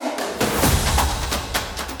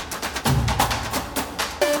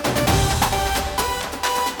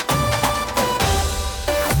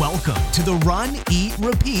to the Run, Eat,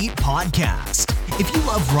 Repeat podcast. If you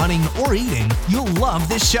love running or eating, you'll love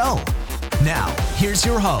this show. Now, here's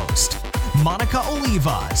your host, Monica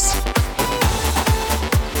Olivas.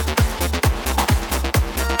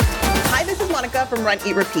 Hi, this is Monica from Run,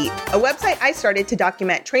 Eat, Repeat, a website I started to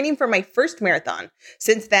document training for my first marathon.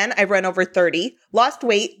 Since then, I've run over 30, lost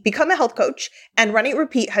weight, become a health coach, and Run, Eat,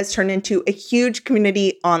 Repeat has turned into a huge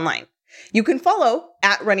community online. You can follow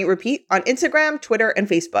at Run, Eat, Repeat on Instagram, Twitter, and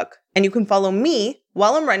Facebook. And you can follow me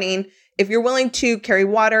while I'm running if you're willing to carry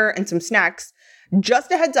water and some snacks.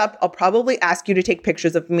 Just a heads up, I'll probably ask you to take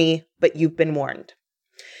pictures of me, but you've been warned.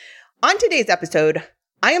 On today's episode,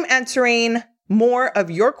 I am answering more of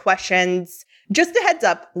your questions. Just a heads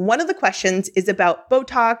up, one of the questions is about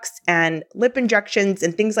Botox and lip injections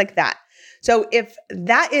and things like that. So if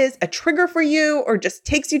that is a trigger for you or just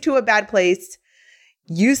takes you to a bad place,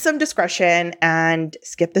 use some discretion and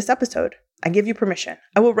skip this episode. I give you permission.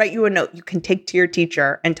 I will write you a note you can take to your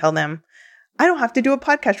teacher and tell them, I don't have to do a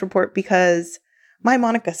podcast report because my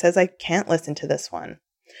Monica says I can't listen to this one.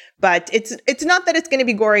 But it's not that it's going to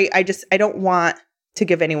be gory. I don't want to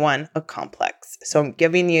give anyone a complex. So I'm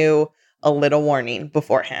giving you a little warning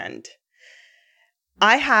beforehand.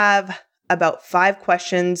 I have about 5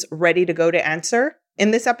 questions ready to go to answer in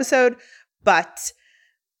this episode, but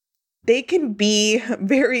they can be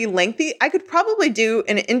very lengthy. I could probably do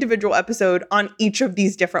an individual episode on each of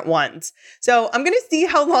these different ones. So I'm going to see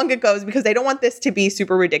how long it goes because I don't want this to be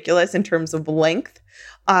super ridiculous in terms of length.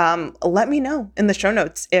 Let me know in the show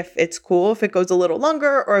notes if it's cool, if it goes a little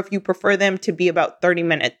longer, or if you prefer them to be about 30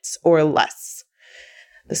 minutes or less.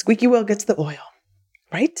 The squeaky wheel gets the oil,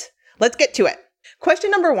 right? Let's get to it. Question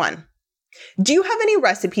number 1. Do you have any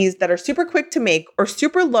recipes that are super quick to make or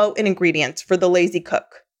super low in ingredients for the lazy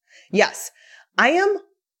cook? Yes, I am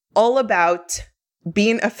all about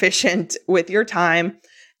being efficient with your time,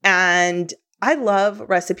 and I love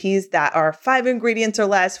recipes that are 5 ingredients or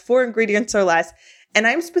less, 4 ingredients or less, and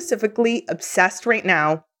I'm specifically obsessed right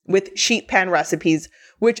now with sheet pan recipes,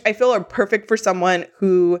 which I feel are perfect for someone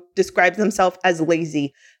who describes themselves as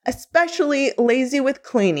lazy, especially lazy with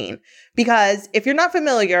cleaning, because if you're not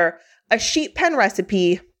familiar, a sheet pan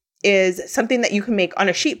recipe is something that you can make on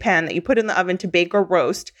a sheet pan that you put in the oven to bake or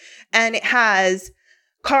roast. And it has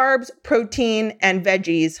carbs, protein, and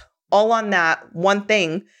veggies all on that one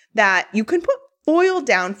thing that you can put foil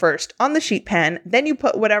down first on the sheet pan. Then you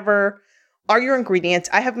put whatever are your ingredients.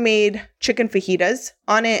 I have made chicken fajitas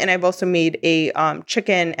on it, and I've also made a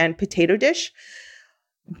chicken and potato dish.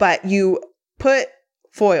 But you put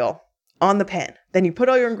foil on the pan, then you put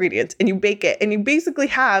all your ingredients and you bake it, and you basically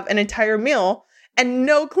have an entire meal and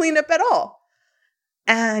no cleanup at all.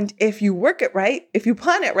 And if you work it right, if you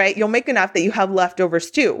plan it right, you'll make enough that you have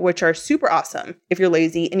leftovers too, which are super awesome if you're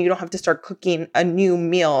lazy and you don't have to start cooking a new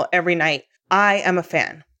meal every night. I am a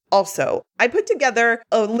fan. Also, I put together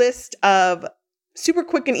a list of super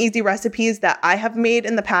quick and easy recipes that I have made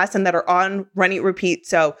in the past and that are on Run, Eat, Repeat.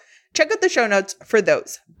 So check out the show notes for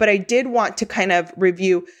those. But I did want to kind of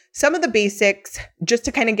review some of the basics just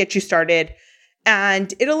to kind of get you started.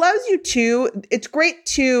 And it allows you it's great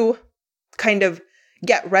to kind of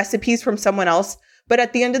get recipes from someone else. But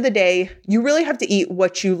at the end of the day, you really have to eat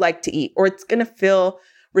what you like to eat, or it's going to feel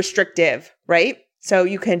restrictive, right? So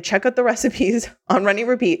you can check out the recipes on Run, Eat,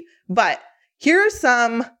 Repeat. But here are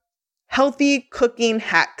some healthy cooking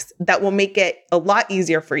hacks that will make it a lot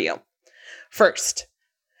easier for you. First,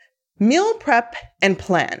 meal prep and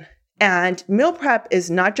plan. And meal prep is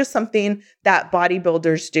not just something that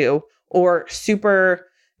bodybuilders do or super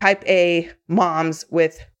type A moms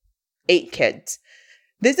with 8 kids.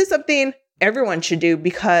 This is something everyone should do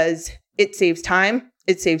because it saves time,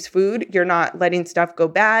 it saves food. You're not letting stuff go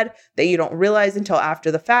bad that you don't realize until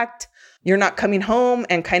after the fact. You're not coming home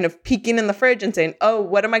and kind of peeking in the fridge and saying, oh,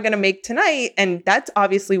 what am I going to make tonight? And that's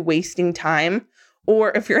obviously wasting time.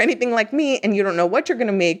 Or if you're anything like me and you don't know what you're going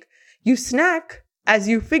to make, you snack as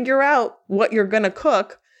you figure out what you're going to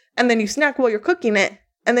cook. And then you snack while you're cooking it.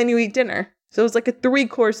 And then you eat dinner. So it's like a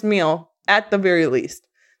 3-course meal at the very least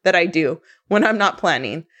that I do when I'm not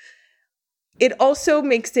planning. It also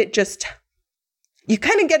makes it you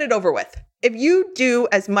kind of get it over with. If you do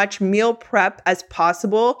as much meal prep as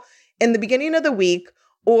possible in the beginning of the week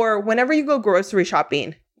or whenever you go grocery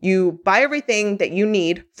shopping, you buy everything that you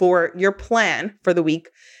need for your plan for the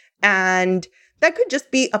week. And that could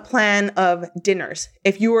just be a plan of dinners.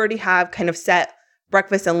 If you already have kind of set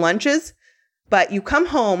breakfast and lunches, but you come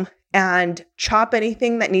home and chop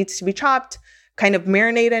anything that needs to be chopped, kind of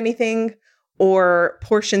marinate anything or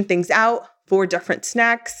portion things out for different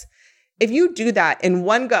snacks. If you do that in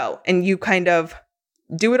one go and you kind of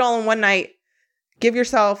do it all in one night, give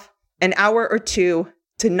yourself an hour or two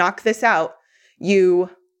to knock this out, you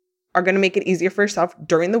are going to make it easier for yourself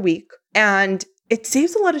during the week. And it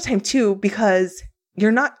saves a lot of time too, because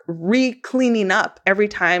you're not re-cleaning up every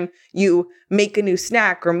time you make a new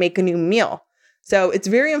snack or make a new meal. So it's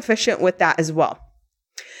very efficient with that as well.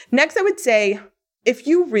 Next, I would say, if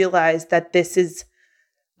you realize that this is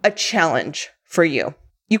a challenge for you,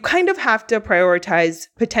 you kind of have to prioritize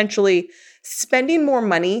potentially spending more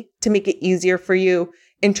money to make it easier for you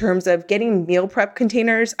in terms of getting meal prep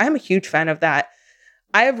containers. I'm a huge fan of that.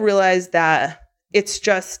 I have realized that it's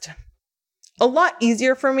just a lot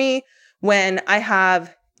easier for me when I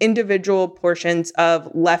have individual portions of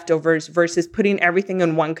leftovers versus putting everything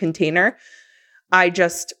in one container. I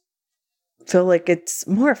just feel like it's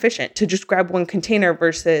more efficient to just grab one container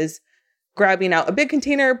versus grabbing out a big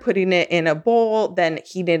container, putting it in a bowl, then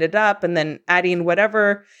heating it up, and then adding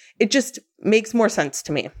whatever. It just makes more sense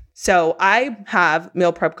to me. So I have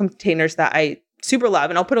meal prep containers that I super love,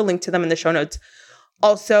 and I'll put a link to them in the show notes.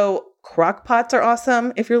 Also, crock pots are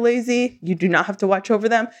awesome if you're lazy. You do not have to watch over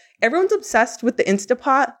them. Everyone's obsessed with the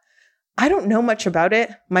Instapot. I don't know much about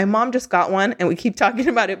it. My mom just got one and we keep talking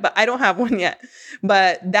about it, but I don't have one yet.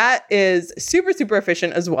 But that is super, super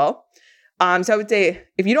efficient as well. So I would say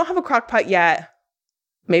if you don't have a crock pot yet,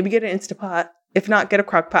 maybe get an Instapot. If not, get a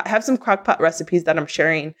crock pot. I have some crock pot recipes that I'm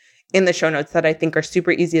sharing in the show notes that I think are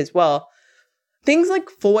super easy as well. Things like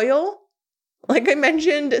foil, like I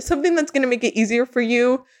mentioned, something that's going to make it easier for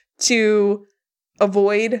you to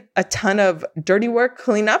avoid a ton of dirty work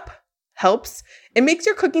cleanup helps. It makes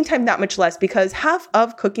your cooking time that much less because half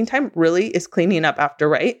of cooking time really is cleaning up after,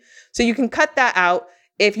 right? So you can cut that out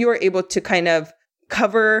if you are able to kind of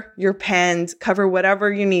cover your pans, cover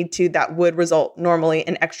whatever you need to that would result normally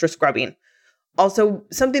in extra scrubbing. Also,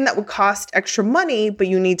 something that would cost extra money, but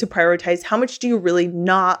you need to prioritize how much do you really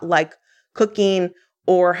not like cooking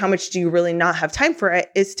or how much do you really not have time for it,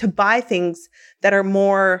 is to buy things that are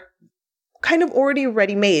more kind of already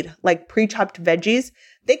ready-made, like pre-chopped veggies.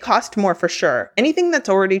 They cost more for sure. Anything that's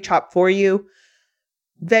already chopped for you,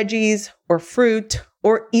 veggies or fruit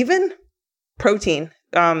or even protein.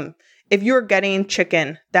 If you're getting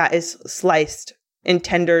chicken that is sliced in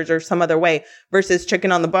tenders or some other way versus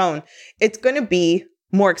chicken on the bone, it's going to be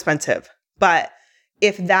more expensive. But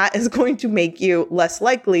if that is going to make you less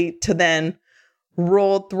likely to then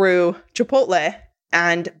roll through Chipotle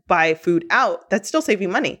and buy food out, that's still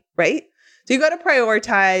saving money, right? So you got to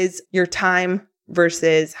prioritize your time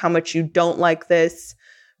versus how much you don't like this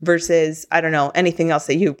versus, I don't know, anything else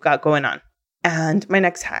that you've got going on. And my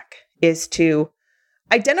next hack is to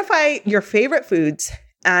identify your favorite foods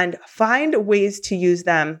and find ways to use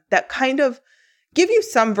them that kind of give you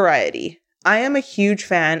some variety. I am a huge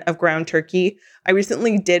fan of ground turkey. I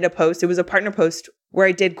recently did a post. It was a partner post where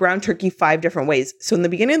I did ground turkey 5 different ways. So in the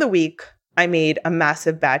beginning of the week, I made a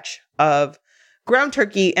massive batch of ground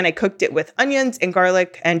turkey and I cooked it with onions and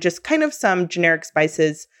garlic and just kind of some generic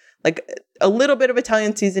spices, like a little bit of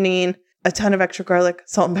Italian seasoning, a ton of extra garlic,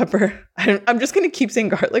 salt and pepper. I'm just going to keep saying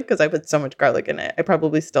garlic because I put so much garlic in it. I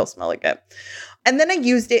probably still smell like it. And then I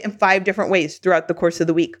used it in 5 different ways throughout the course of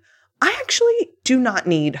the week. I actually do not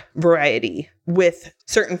need variety with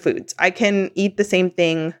certain foods. I can eat the same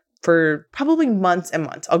thing for probably months and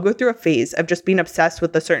months. I'll go through a phase of just being obsessed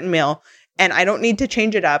with a certain meal and I don't need to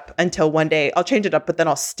change it up until one day I'll change it up, but then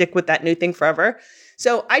I'll stick with that new thing forever.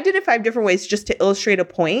 So I did it 5 different ways just to illustrate a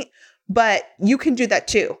point, but you can do that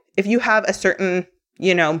too. If you have a certain,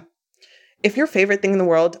 if your favorite thing in the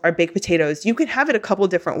world are baked potatoes, you can have it a couple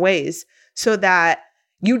different ways so that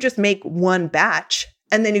you just make one batch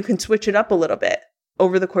and then you can switch it up a little bit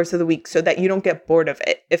over the course of the week so that you don't get bored of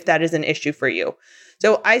it if that is an issue for you.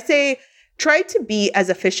 So I say try to be as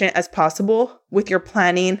efficient as possible with your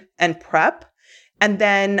planning and prep. And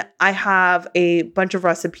then I have a bunch of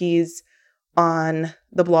recipes on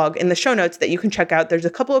the blog in the show notes that you can check out. There's a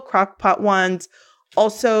couple of crock pot ones.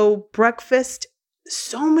 Also breakfast,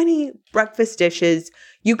 so many breakfast dishes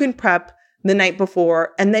you can prep the night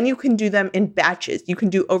before, and then you can do them in batches. You can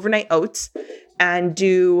do overnight oats and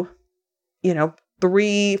do,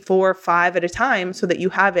 3, 4, 5 at a time so that you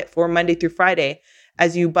have it for Monday through Friday.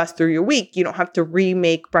 As you bust through your week, you don't have to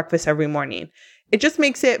remake breakfast every morning. It just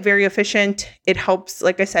makes it very efficient. It helps,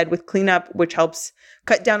 like I said, with cleanup, which helps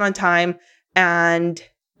cut down on time. And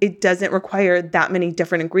it doesn't require that many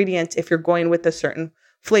different ingredients if you're going with a certain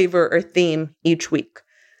flavor or theme each week.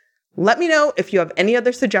 Let me know if you have any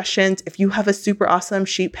other suggestions. If you have a super awesome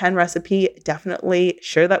sheet pan recipe, definitely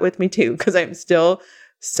share that with me too, because I'm still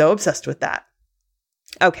so obsessed with that.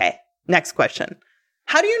 Okay, next question.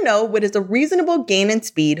 How do you know what is a reasonable gain in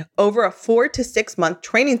speed over a 4 to 6 month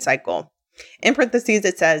training cycle? In parentheses,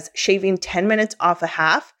 it says shaving 10 minutes off a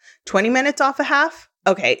half, 20 minutes off a half.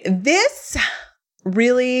 Okay, this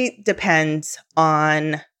really depends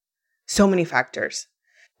on so many factors.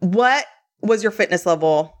 What was your fitness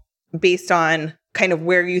level based on kind of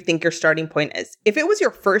where you think your starting point is? If it was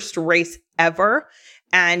your first race ever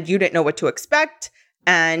and you didn't know what to expect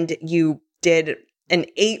and you did an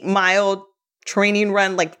 8-mile training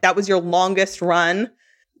run, like that was your longest run,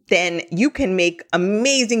 then you can make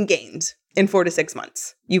amazing gains in 4 to 6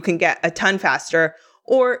 months. You can get a ton faster.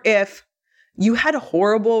 Or if you had a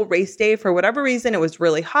horrible race day for whatever reason, it was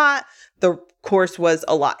really hot, the course was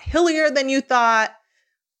a lot hillier than you thought,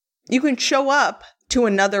 you can show up to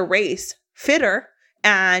another race fitter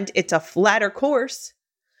and it's a flatter course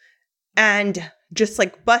and just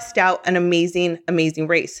like bust out an amazing, amazing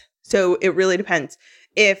race. So it really depends.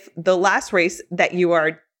 If the last race that you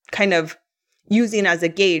are kind of using as a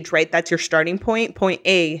gauge, right, that's your starting point. Point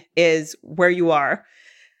A is where you are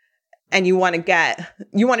and you want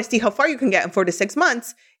to see how far you can get in 4 to 6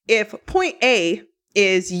 months. If point A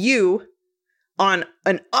is you on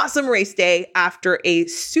an awesome race day after a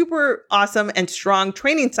super awesome and strong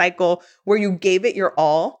training cycle where you gave it your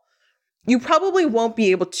all, you probably won't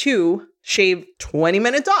be able to shave 20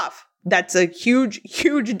 minutes off. That's a huge,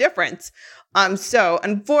 huge difference. So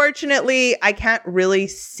unfortunately, I can't really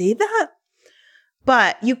say that,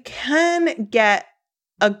 but you can get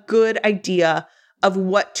a good idea of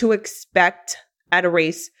what to expect at a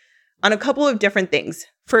race on a couple of different things.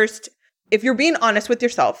 First, if you're being honest with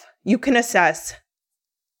yourself, you can assess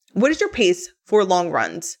what is your pace for long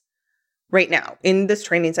runs right now in this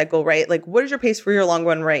training cycle, right? Like, what is your pace for your long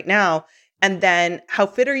run right now? And then how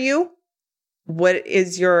fit are you? What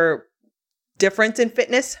is your difference in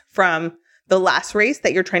fitness from the last race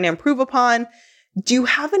that you're trying to improve upon? Do you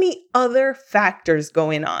have any other factors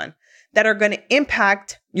going on that are going to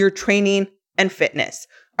impact your training and fitness?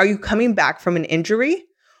 Are you coming back from an injury?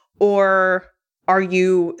 Or are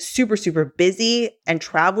you super, super busy and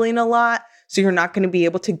traveling a lot, so you're not going to be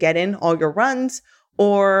able to get in all your runs?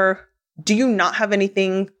 Or do you not have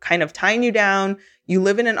anything kind of tying you down? You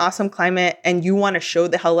live in an awesome climate and you want to show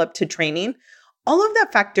the hell up to training? All of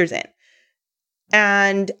that factors in.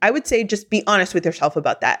 And I would say just be honest with yourself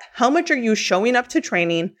about that. How much are you showing up to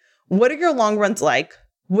training? What are your long runs like?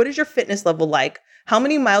 What is your fitness level like? How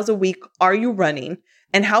many miles a week are you running?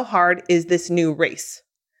 And how hard is this new race?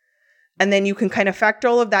 And then you can kind of factor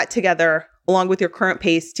all of that together along with your current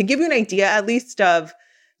pace to give you an idea at least of,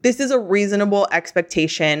 this is a reasonable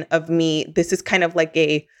expectation of me. This is kind of like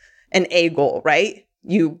an A goal, right?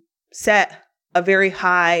 You set a very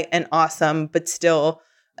high and awesome, but still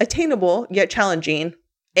attainable yet challenging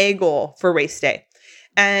A goal for race day.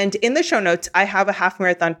 And in the show notes, I have a half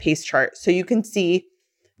marathon pace chart. So you can see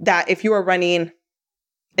that if you are running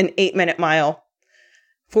an 8-minute mile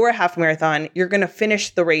for a half marathon, you're going to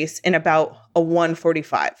finish the race in about a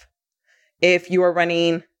 1:45. If you are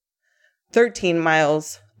running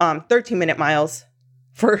 13-minute miles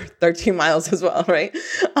for 13 miles as well, right?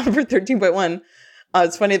 For 13.1.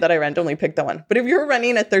 It's funny that I randomly picked that one. But if you're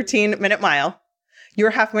running a 13-minute mile, your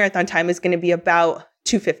half marathon time is going to be about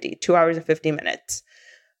 2:50, 2 hours and 50 minutes.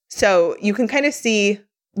 So you can kind of see,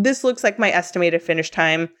 this looks like my estimated finish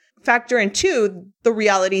time. Factor in too, the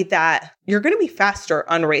reality that you're going to be faster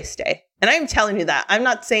on race day. And I'm telling you that. I'm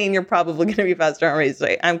not saying you're probably going to be faster on race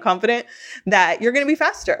day. I'm confident that you're going to be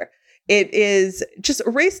faster. It is just,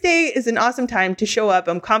 race day is an awesome time to show up.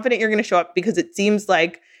 I'm confident you're going to show up because it seems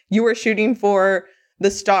like you are shooting for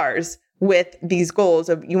the stars with these goals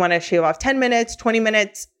of, you want to shave off 10 minutes, 20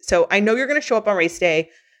 minutes. So I know you're going to show up on race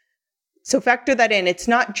day. So factor that in. It's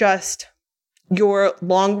not just your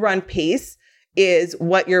long run pace is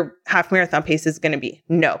what your half marathon pace is going to be.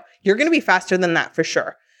 No, you're going to be faster than that for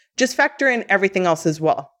sure. Just factor in everything else as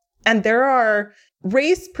well. And there are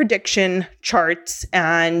race prediction charts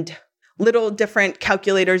and little different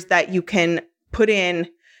calculators that you can put in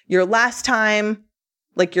your last time,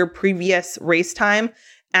 like your previous race time,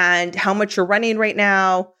 and how much you're running right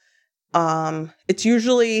now. It's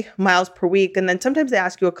usually miles per week. And then sometimes they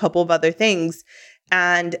ask you a couple of other things.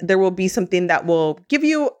 And there will be something that will give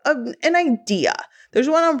you an idea. There's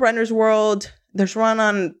one on Runner's World. There's one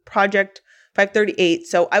on Project 538.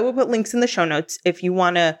 So I will put links in the show notes if you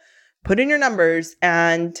want to put in your numbers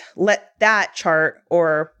and let that chart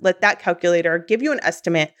or let that calculator give you an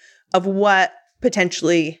estimate of what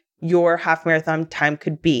potentially your half marathon time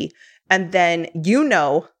could be. And then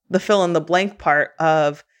the fill in the blank part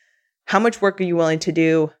of how much work are you willing to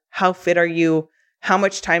do? How fit are you? How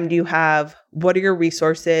much time do you have? What are your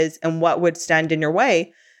resources and what would stand in your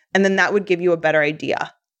way? And then that would give you a better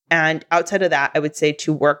idea. And outside of that, I would say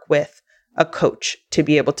to work with a coach to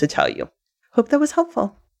be able to tell you. Hope that was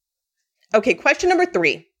helpful. Okay, question number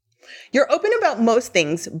 3. You're open about most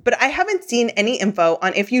things, but I haven't seen any info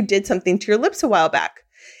on if you did something to your lips a while back.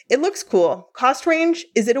 It looks cool. Cost range,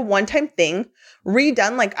 is it a one-time thing?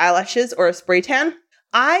 Redone like eyelashes or a spray tan?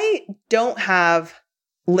 I don't have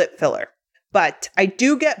lip filler, but I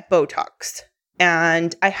do get Botox,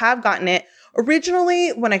 and I have gotten it originally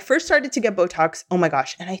when I first started to get Botox. Oh my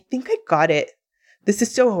gosh. And I think I got it. This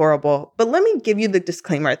is so horrible, but let me give you the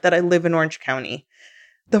disclaimer that I live in Orange County.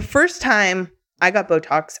 The first time I got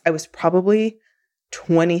Botox, I was probably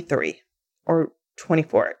 23 or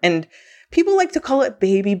 24. And people like to call it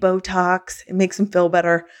baby Botox. It makes them feel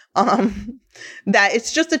better. That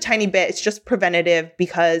it's just a tiny bit. It's just preventative,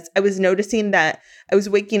 because I was noticing that I was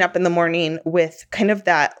waking up in the morning with kind of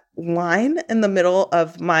that line in the middle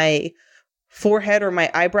of my forehead or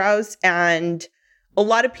my eyebrows. And a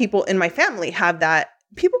lot of people in my family have that.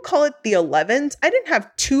 People call it the 11s. I didn't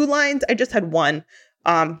have 2 lines. I just had 1.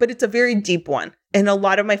 But it's a very deep one. And a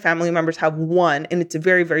lot of my family members have 1, and it's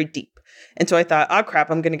very, very deep. And so I thought, oh crap,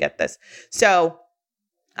 I'm going to get this. So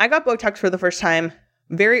I got Botox for the first time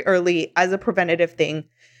very early as a preventative thing.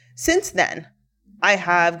 Since then, I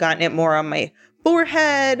have gotten it more on my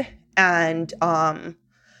forehead, and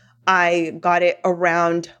I got it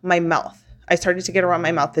around my mouth. I started to get around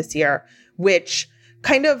my mouth this year, which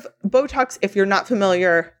kind of Botox, if you're not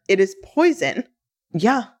familiar, it is poison.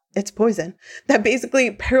 Yeah, it's poison that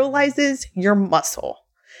basically paralyzes your muscle.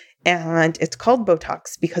 And it's called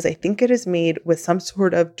Botox because I think it is made with some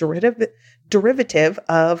sort of derivative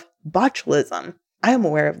of botulism. I am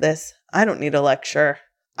aware of this. I don't need a lecture.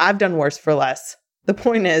 I've done worse for less. The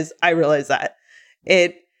point is, I realize that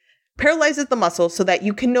it paralyzes the muscle so that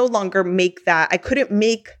you can no longer make that. I couldn't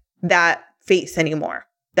make that face anymore.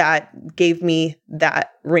 That gave me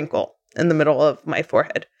that wrinkle in the middle of my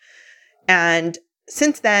forehead. And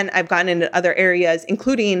since then, I've gotten into other areas,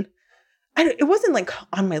 including, it wasn't like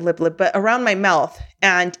on my lip, but around my mouth,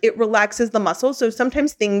 and it relaxes the muscle. So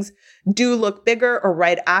sometimes things do look bigger, or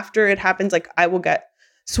right after it happens, like I will get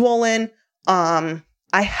swollen. I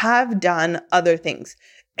have done other things.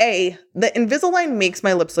 The Invisalign makes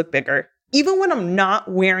my lips look bigger, even when I'm not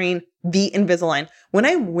wearing the Invisalign. When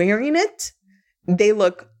I'm wearing it, they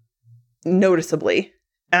look noticeably.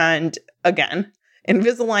 And again,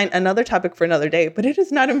 Invisalign, another topic for another day, but it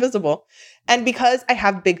is not invisible. And because I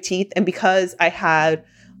have big teeth, and because I had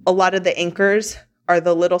a lot of the anchors are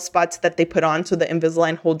the little spots that they put on so the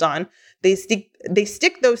Invisalign holds on, they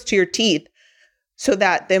stick those to your teeth so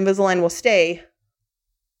that the Invisalign will stay.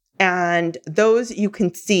 And those you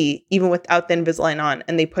can see even without the Invisalign on,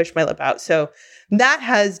 and they push my lip out. So that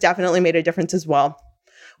has definitely made a difference as well.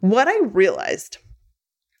 What I realized,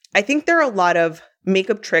 I think there are a lot of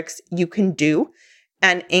makeup tricks you can do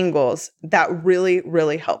and angles that really,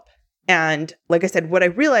 really help. And like I said, what I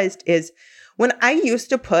realized is when I used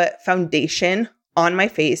to put foundation on my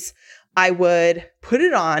face, I would put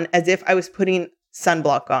it on as if I was putting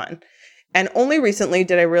sunblock on. And only recently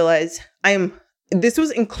did I realize this was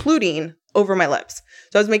including over my lips.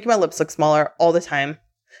 So I was making my lips look smaller all the time.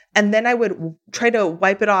 And then I would try to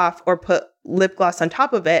wipe it off or put lip gloss on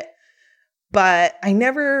top of it. But I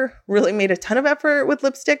never really made a ton of effort with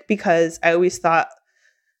lipstick because I always thought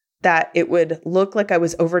that it would look like I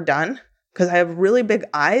was overdone because I have really big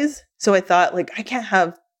eyes. So I thought, like, I can't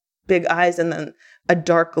have big eyes and then a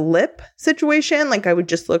dark lip situation. Like, I would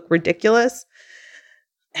just look ridiculous.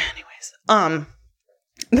 Anyways,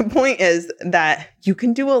 the point is that you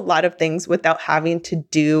can do a lot of things without having to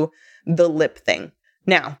do the lip thing.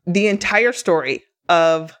 Now, the entire story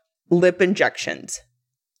of lip injections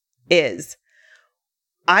is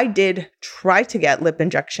I did try to get lip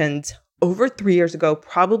injections over 3 years ago,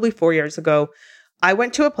 probably 4 years ago. I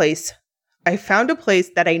went to a place. I found a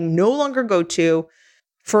place that I no longer go to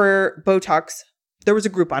for Botox. There was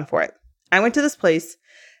a Groupon for it. I went to this place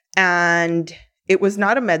and it was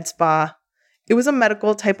not a med spa. It was a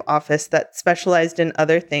medical type office that specialized in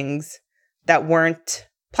other things that weren't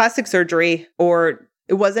plastic surgery, or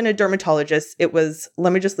it wasn't a dermatologist. It was,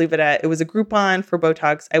 let me just leave it at, it was a Groupon for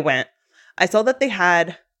Botox. I went. I saw that they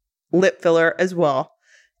had lip filler as well,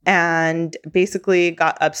 and basically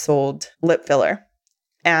got upsold lip filler.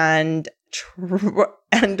 And to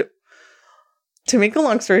make a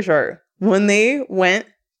long story short, when they went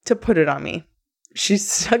to put it on me, she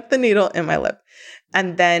stuck the needle in my lip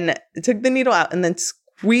and then took the needle out and then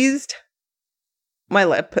squeezed my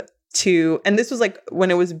lip and this was like when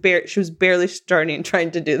it was she was barely trying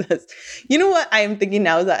to do this. You know what I am thinking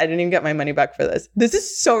now is that I didn't even get my money back for this. This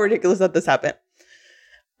is so ridiculous that this happened.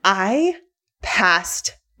 I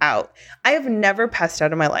passed out. I have never passed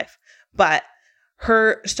out in my life, but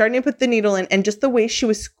her starting to put the needle in and just the way she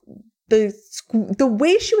was the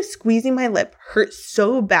way she was squeezing my lip hurt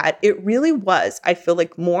so bad. It really was, I feel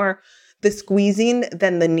like, more the squeezing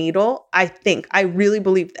than the needle. I really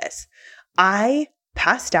believe this. I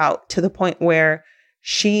passed out to the point where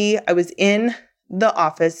I was in the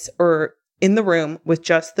office or in the room with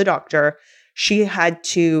just the doctor. She had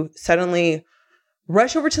to suddenly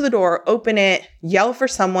rush over to the door, open it, yell for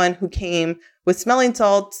someone who came with smelling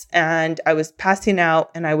salts, and I was passing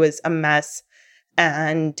out and I was a mess.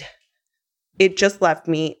 And it just left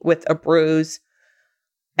me with a bruise.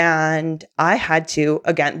 And I had to,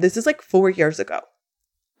 again, this is like 4 years ago.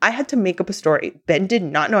 I had to make up a story. Ben did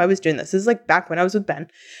not know I was doing this. This is like back when I was with Ben.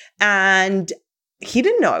 And he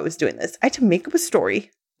didn't know I was doing this. I had to make up a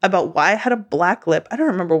story about why I had a black lip. I don't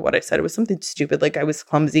remember what I said. It was something stupid, like I was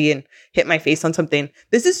clumsy and hit my face on something.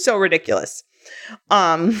 This is so ridiculous.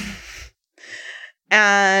 And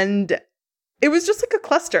it was just like a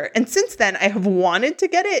cluster. And since then, I have wanted to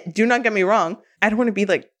get it. Do not get me wrong. I don't want to be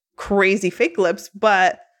like crazy fake lips,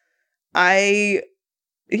 but I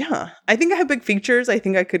think I have big features. I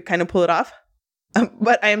think I could kind of pull it off.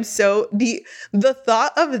 But I am the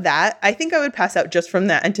thought of that, I think I would pass out just from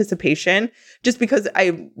that anticipation, just because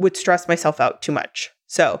I would stress myself out too much.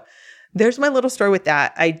 So there's my little story with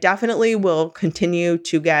that. I definitely will continue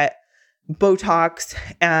to get Botox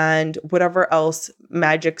and whatever else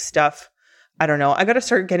magic stuff. I don't know. I got to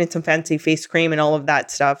start getting some fancy face cream and all of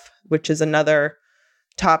that stuff, which is another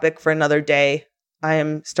topic for another day. I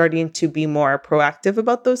am starting to be more proactive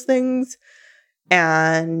about those things.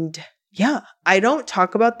 And yeah, I don't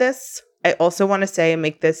talk about this. I also want to say and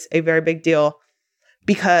make this a very big deal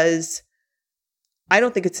because I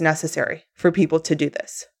don't think it's necessary for people to do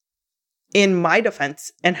this. In my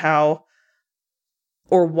defense and how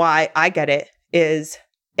or why I get it is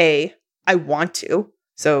A, I want to.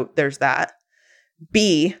 So there's that.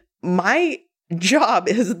 B, my job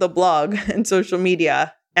is the blog and social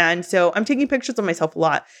media. And so I'm taking pictures of myself a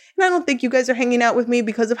lot. And I don't think you guys are hanging out with me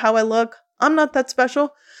because of how I look. I'm not that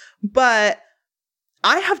special. But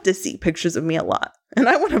I have to see pictures of me a lot. And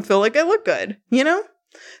I want to feel like I look good, you know?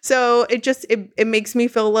 So it makes me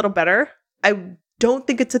feel a little better. I don't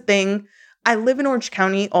think it's a thing. I live in Orange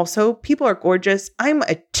County also. People are gorgeous. I'm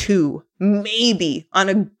a 2, maybe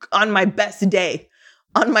on my best day.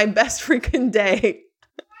 On my best freaking day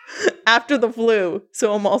after the flu.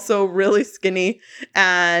 So I'm also really skinny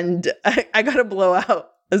and I got a blowout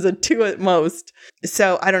as a 2 at most.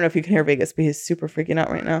 So I don't know if you can hear Vegas, but he's super freaking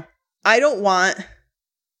out right now. I don't want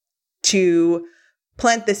to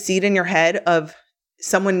plant the seed in your head of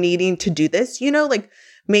someone needing to do this. You know, like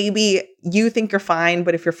maybe you think you're fine,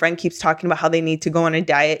 but if your friend keeps talking about how they need to go on a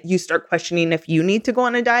diet, you start questioning if you need to go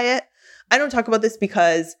on a diet. I don't talk about this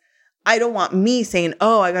because I don't want me saying,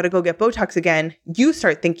 oh, I got to go get Botox again. You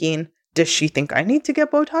start thinking, does she think I need to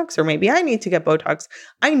get Botox? Or maybe I need to get Botox.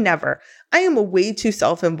 I am way too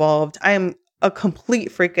self-involved. I am a complete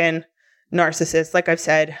freaking narcissist. Like I've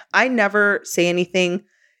said, I never say anything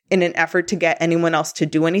in an effort to get anyone else to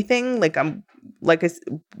do anything. I'm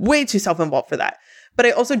way too self-involved for that. But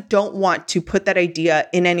I also don't want to put that idea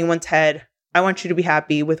in anyone's head. I want you to be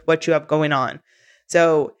happy with what you have going on.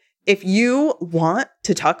 So if you want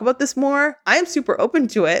to talk about this more, I am super open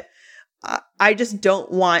to it. I just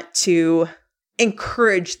don't want to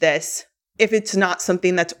encourage this if it's not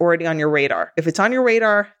something that's already on your radar. If it's on your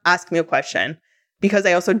radar, ask me a question, because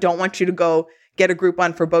I also don't want you to go get a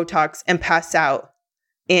Groupon for Botox and pass out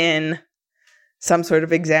in some sort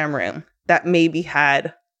of exam room that maybe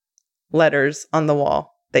had letters on the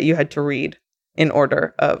wall that you had to read in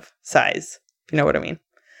order of size, if you know what I mean.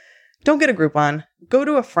 Don't get a Groupon. Go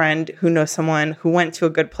to a friend who knows someone who went to a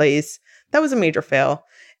good place. That was a major fail.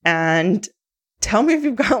 And tell me if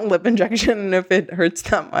you've got a lip injection and if it hurts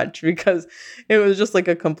that much, because it was just like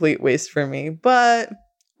a complete waste for me. But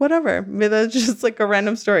whatever. Maybe that's just like a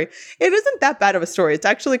random story. It isn't that bad of a story. It's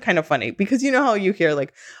actually kind of funny because you know how you hear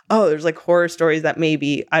like, oh, there's like horror stories that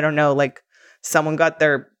maybe, I don't know, like someone got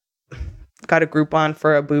a Groupon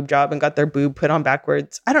for a boob job and got their boob put on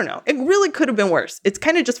backwards. I don't know. It really could have been worse. It's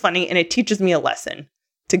kind of just funny and it teaches me a lesson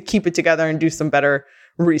to keep it together and do some better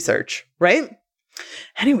research, right?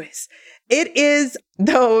 Anyways, it is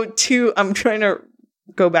though I'm trying to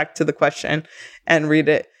go back to the question and read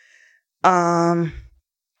it.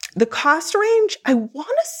 The cost range, I want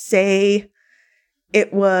to say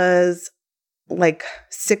it was like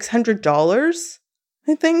 $600,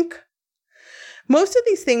 I think. Most of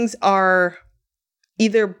these things are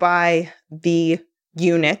either by the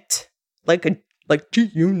unit, like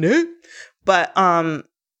G-Unit, but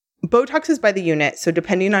Botox is by the unit. So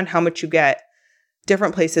depending on how much you get,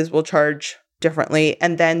 different places will charge differently.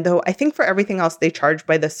 And then though, I think for everything else, they charge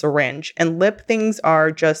by the syringe, and lip things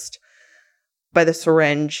are just by the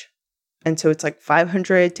syringe. And so it's like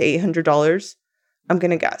 $500 to $800. I'm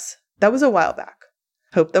going to guess. That was a while back.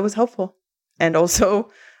 Hope that was helpful. And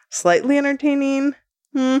also slightly entertaining.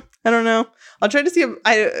 I don't know. I'll try to see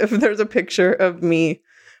if there's a picture of me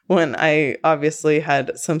when I obviously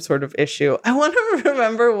had some sort of issue. I want to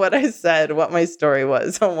remember what I said, what my story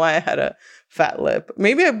was on why I had a fat lip.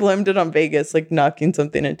 Maybe I blamed it on Vegas, like knocking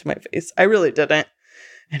something into my face. I really didn't.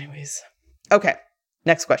 Anyways. Okay.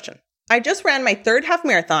 Next question. I just ran my third half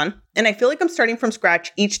marathon and I feel like I'm starting from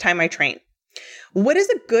scratch each time I train. What is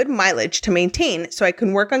a good mileage to maintain so I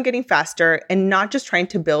can work on getting faster and not just trying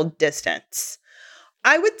to build distance?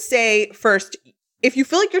 I would say first, if you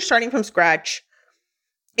feel like you're starting from scratch,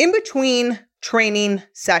 in between training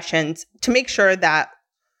sessions, to make sure that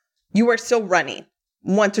you are still running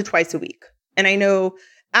once or twice a week. And I know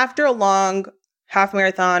after a long half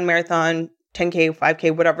marathon, 10K,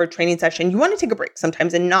 5K, whatever training session, you want to take a break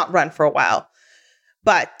sometimes and not run for a while.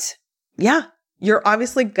 But yeah, you're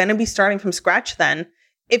obviously going to be starting from scratch then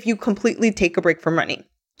if you completely take a break from running.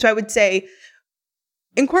 So I would say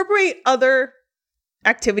incorporate other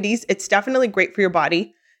activities. It's definitely great for your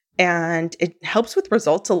body and it helps with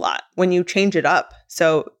results a lot when you change it up.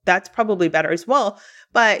 So that's probably better as well.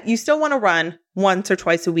 But you still want to run once or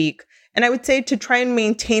twice a week. And I would say to try and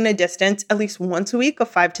maintain a distance at least once a week of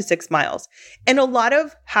 5 to 6 miles. And a lot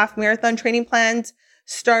of half marathon training plans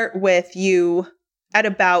start with you at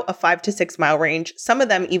about a 5 to 6 mile range. Some of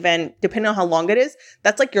them even, depending on how long it is,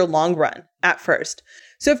 that's like your long run at first.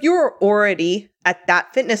 So if you're already at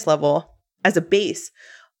that fitness level as a base,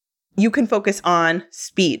 you can focus on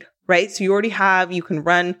speed, right? So you can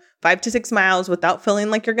run 5 to 6 miles without feeling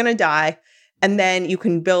like you're going to die. And then you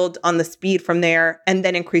can build on the speed from there and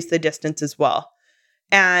then increase the distance as well.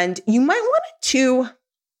 And you might want to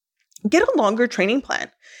get a longer training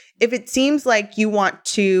plan. If it seems like you want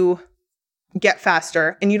to get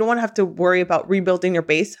faster and you don't want to have to worry about rebuilding your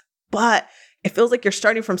base, but it feels like you're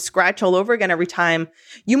starting from scratch all over again every time,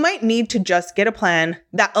 you might need to just get a plan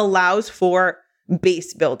that allows for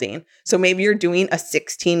base building. So maybe you're doing a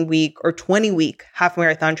 16-week or 20-week half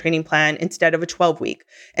marathon training plan instead of a 12-week.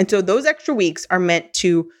 And so those extra weeks are meant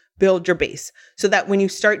to build your base so that when you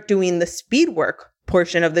start doing the speed work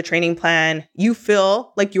portion of the training plan, you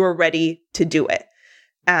feel like you are ready to do it.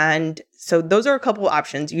 And so those are a couple of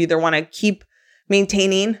options. You either want to keep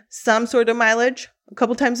maintaining some sort of mileage a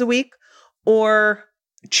couple times a week, or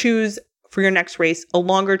choose for your next race a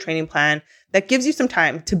longer training plan that gives you some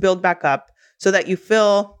time to build back up so that you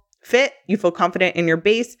feel fit, you feel confident in your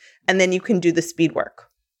base, and then you can do the speed work.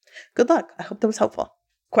 Good luck. I hope that was helpful.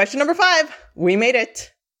 Question number 5. We made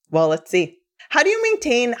it. Well, let's see. How do you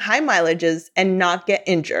maintain high mileages and not get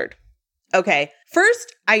injured? Okay.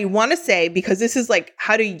 First, I want to say, because this is like,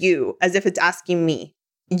 how do you, as if it's asking me.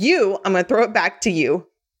 I'm going to throw it back to you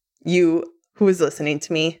who is listening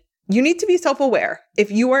to me. You need to be self-aware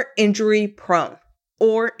if you are injury prone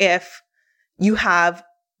or if you have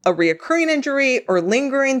a reoccurring injury or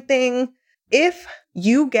lingering thing. If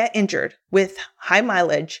you get injured with high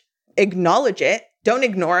mileage, acknowledge it, don't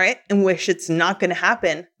ignore it and wish it's not going to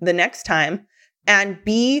happen the next time, and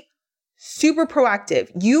be super proactive.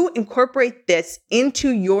 You incorporate this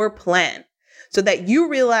into your plan so that you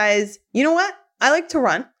realize, you know what? I like to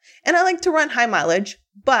run and I like to run high mileage,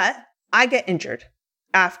 but I get injured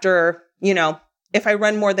after, if I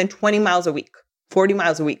run more than 20 miles a week, 40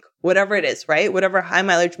 miles a week, whatever it is, right? Whatever high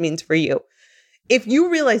mileage means for you. If you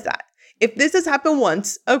realize that, if this has happened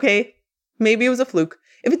once, okay, maybe it was a fluke.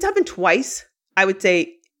 If it's happened twice, I would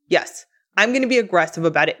say, yes, I'm going to be aggressive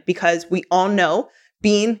about it because we all know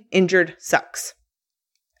being injured sucks.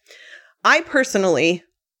 I personally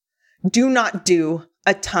do not do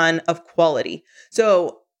a ton of quality.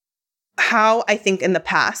 So how I think in the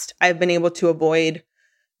past I've been able to avoid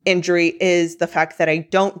injury is the fact that I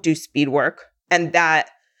don't do speed work. And that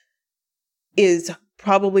is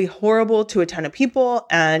probably horrible to a ton of people.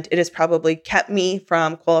 And it has probably kept me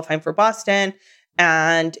from qualifying for Boston.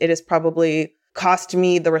 And it has probably cost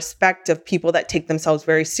me the respect of people that take themselves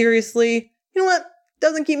very seriously. You know what?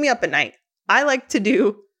 Doesn't keep me up at night. I like to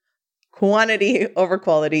do quantity over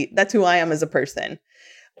quality. That's who I am as a person.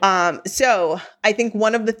 So I think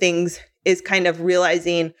one of the things is kind of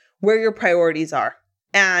realizing where your priorities are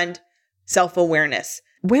and self-awareness.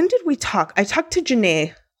 When did we talk? I talked to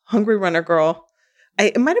Janae, Hungry Runner Girl.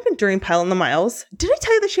 It might have been during Pile on the Miles. Did I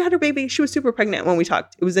tell you that she had her baby? She was super pregnant when we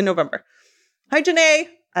talked. It was in November. Hi, Janae.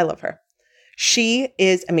 I love her. She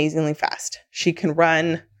is amazingly fast. She can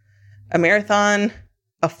run a marathon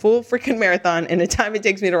a full freaking marathon in a time it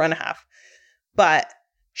takes me to run a half. But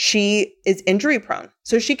she is injury prone.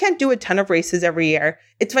 So she can't do a ton of races every year.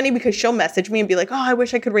 It's funny because she'll message me and be like, oh, I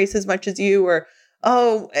wish I could race as much as you. Or,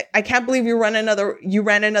 oh, I can't believe you ran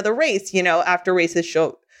another race, after races.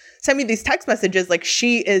 She'll send me these text messages. Like,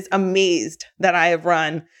 she is amazed that I have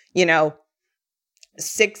run,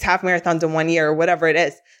 6 half marathons in 1 year or whatever it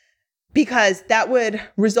is, because that would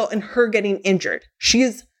result in her getting injured. She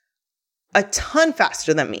is a ton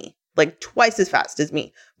faster than me, like twice as fast as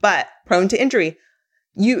me, but prone to injury.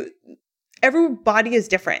 Every is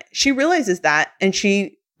different. She realizes that and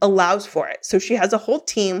she allows for it. So she has a whole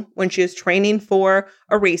team when she is training for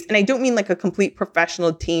a race. And I don't mean like a complete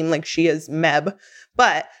professional team like she is Meb,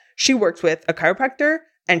 but she works with a chiropractor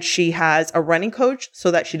and she has a running coach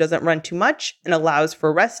so that she doesn't run too much and allows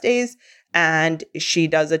for rest days. And she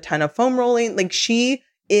does a ton of foam rolling. Like, she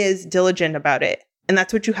is diligent about it. And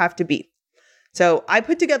that's what you have to be. So I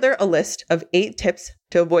put together a list of 8 tips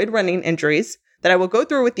to avoid running injuries that I will go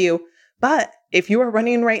through with you. But if you are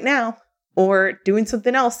running right now or doing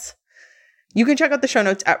something else, you can check out the show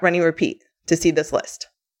notes at Running Repeat to see this list.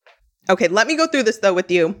 Okay, let me go through this though with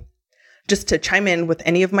you, just to chime in with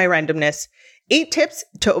any of my randomness. 8 tips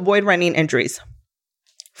to avoid running injuries.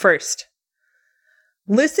 First,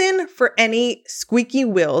 listen for any squeaky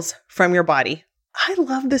wheels from your body. I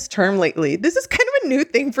love this term lately. This is kind of a new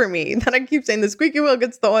thing for me that I keep saying the squeaky wheel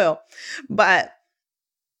gets the oil. But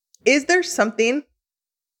is there something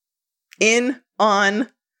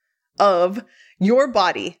of your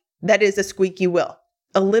body that is a squeaky wheel?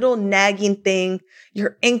 A little nagging thing.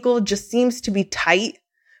 Your ankle just seems to be tight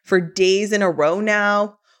for days in a row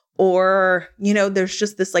now. Or, there's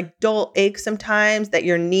just this like dull ache sometimes that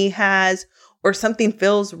your knee has, or something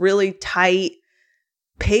feels really tight.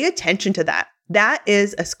 Pay attention to that. That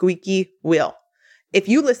is a squeaky wheel. If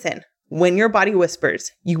you listen when your body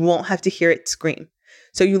whispers, you won't have to hear it scream.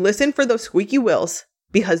 So you listen for those squeaky wheels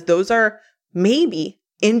because those are maybe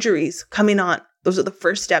injuries coming on. Those are the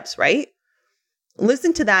first steps, right?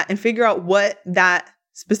 Listen to that and figure out what that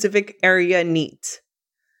specific area needs.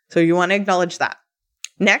 So you want to acknowledge that.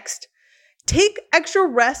 Next, take extra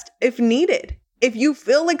rest if needed. If you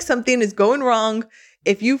feel like something is going wrong,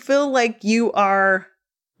 if you feel like you are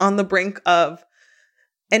on the brink of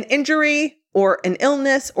an injury or an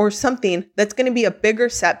illness or something that's going to be a bigger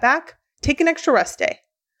setback, take an extra rest day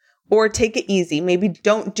or take it easy. Maybe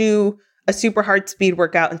don't do a super hard speed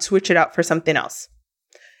workout and switch it out for something else.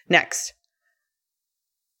 Next,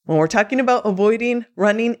 when we're talking about avoiding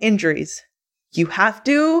running injuries, you have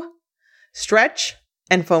to stretch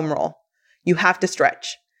and foam roll. You have to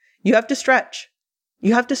stretch. You have to stretch.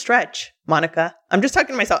 You have to stretch, Monica. I'm just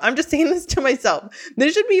talking to myself. I'm just saying this to myself.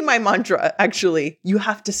 This should be my mantra, actually. You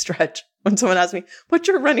have to stretch. When someone asks me, what's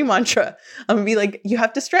your running mantra? I'm going to be like, you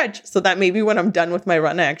have to stretch. So that maybe when I'm done with my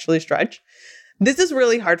run, I actually stretch. This is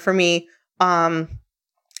really hard for me. I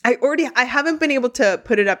haven't been able to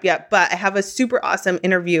put it up yet, but I have a super awesome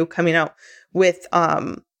interview coming out with,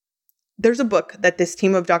 there's a book that this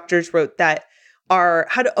team of doctors wrote that are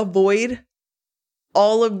how to avoid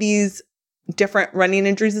all of these different running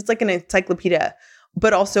injuries. It's like an encyclopedia,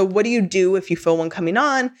 but also what do you do if you feel one coming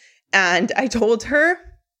on? And I told her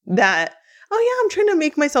that, oh yeah, I'm trying to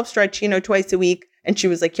make myself stretch, twice a week. And she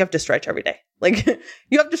was like, you have to stretch every day. Like,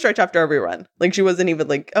 you have to stretch after every run. Like, she wasn't even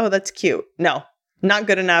like, oh, that's cute. No, not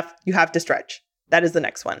good enough. You have to stretch. That is the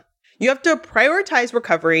next one. You have to prioritize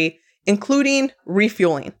recovery, including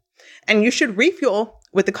refueling. And you should refuel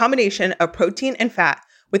with a combination of protein and fat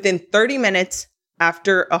within 30 minutes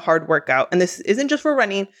after a hard workout. And this isn't just for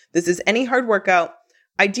running. This is any hard workout.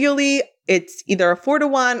 Ideally, it's either a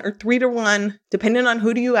 4-to-1 or 3-to-1, depending on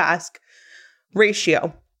who do you ask,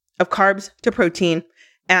 ratio of carbs to protein.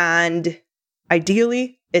 And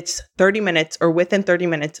ideally, it's 30 minutes or within 30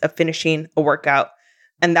 minutes of finishing a workout.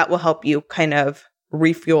 And that will help you kind of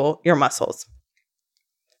refuel your muscles.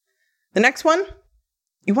 The next one,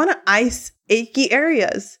 you want to ice achy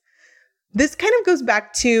areas. This kind of goes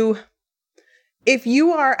back to if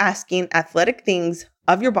you are asking athletic things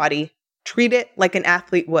of your body, treat it like an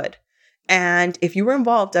athlete would. And if you were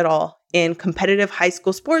involved at all in competitive high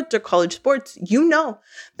school sports or college sports, you know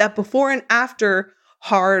that before and after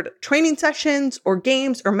hard training sessions or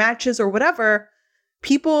games or matches or whatever,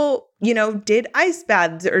 people, did ice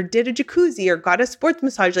baths or did a jacuzzi or got a sports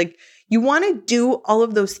massage. Like, you want to do all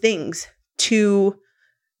of those things to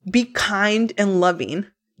be kind and loving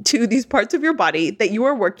to these parts of your body that you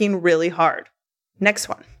are working really hard. Next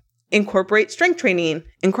one, incorporate strength training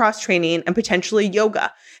and cross training and potentially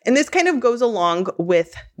yoga. And this kind of goes along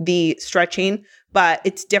with the stretching, but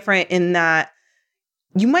it's different in that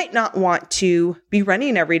you might not want to be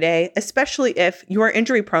running every day, especially if you are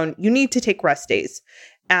injury prone. You need to take rest days.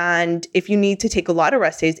 And if you need to take a lot of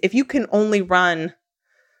rest days, if you can only run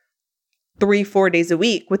 3-4 days a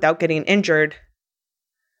week without getting injured,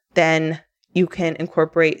 then you can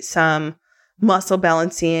incorporate some muscle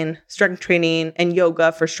balancing, strength training, and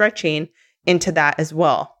yoga for stretching into that as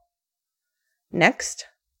well. Next,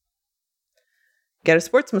 get a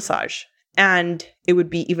sports massage. And it would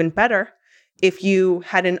be even better if you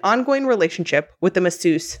had an ongoing relationship with a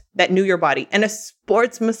masseuse that knew your body, and a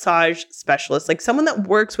sports massage specialist, like someone that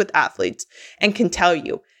works with athletes and can tell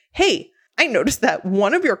you, hey, I noticed that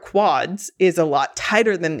one of your quads is a lot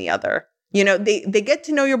tighter than the other. You know, they get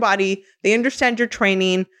to know your body, they understand your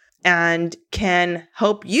training, and can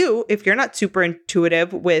help you, if you're not super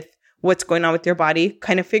intuitive with what's going on with your body,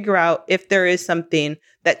 kind of figure out if there is something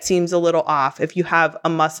that seems a little off, if you have a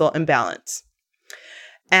muscle imbalance.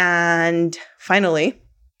 And finally,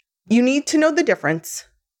 you need to know the difference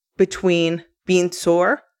between being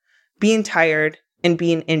sore, being tired, and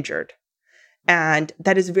being injured. And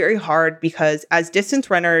that is very hard because as distance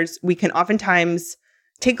runners, we can oftentimes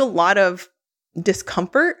take a lot of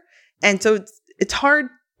discomfort. And so it's hard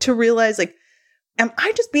to realize, like, am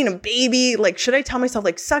I just being a baby? Like, should I tell myself,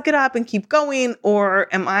 like, suck it up and keep going? Or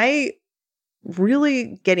am I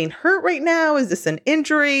really getting hurt right now? Is this an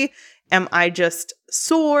injury? Am I just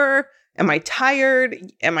sore? Am I tired?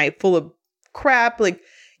 Am I full of crap? Like,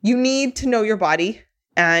 you need to know your body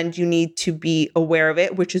and you need to be aware of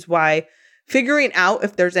it, which is why figuring out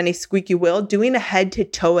if there's any squeaky wheel, doing a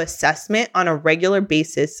head-to-toe assessment on a regular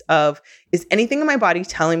basis of, is anything in my body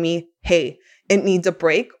telling me, hey, it needs a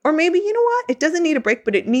break? Or maybe, you know what? It doesn't need a break,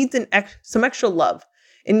 but it needs some extra love.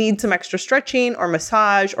 It needs some extra stretching or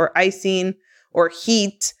massage or icing or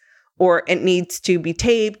heat, or it needs to be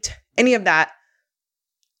taped. Any of that.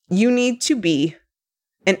 You need to be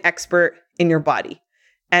an expert in your body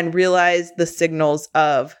and realize the signals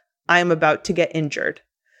of, I'm about to get injured.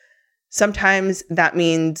 Sometimes that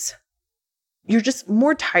means you're just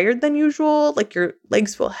more tired than usual, like your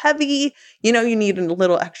legs feel heavy, you know, you need a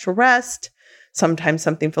little extra rest. Sometimes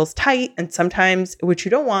something feels tight, and sometimes what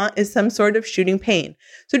you don't want is some sort of shooting pain.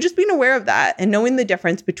 So just being aware of that and knowing the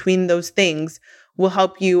difference between those things will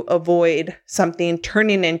help you avoid something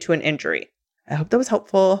turning into an injury. I hope that was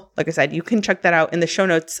helpful. Like I said, you can check that out in the show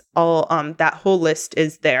notes. All that whole list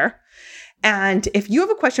is there. And if you have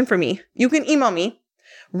a question for me, you can email me,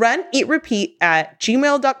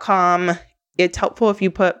 runeatrepeat@gmail.com. It's helpful if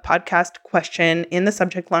you put podcast question in the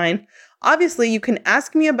subject line. Obviously, you can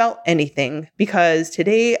ask me about anything, because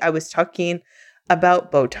today I was talking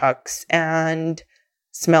about Botox and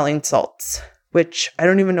smelling salts, which I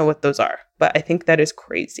don't even know what those are, but I think that is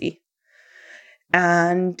crazy.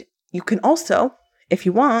 And you can also, if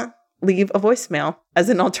you want, leave a voicemail as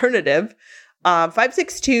an alternative.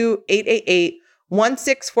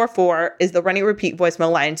 562-888-1644 is the Run Eat Repeat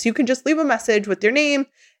voicemail line. So you can just leave a message with your name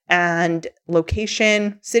and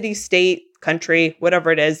location, city, state, country,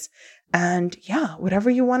 whatever it is. And yeah, whatever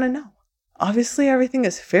you want to know. Obviously, everything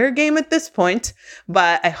is fair game at this point,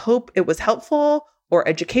 but I hope it was helpful or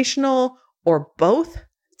educational or both.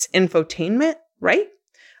 It's infotainment, right?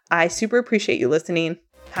 I super appreciate you listening.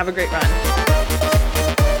 Have a great run.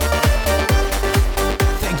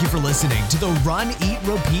 Thank you for listening to the Run, Eat,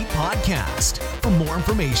 Repeat podcast. For more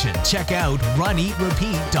information, check out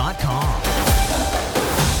runeatrepeat.com.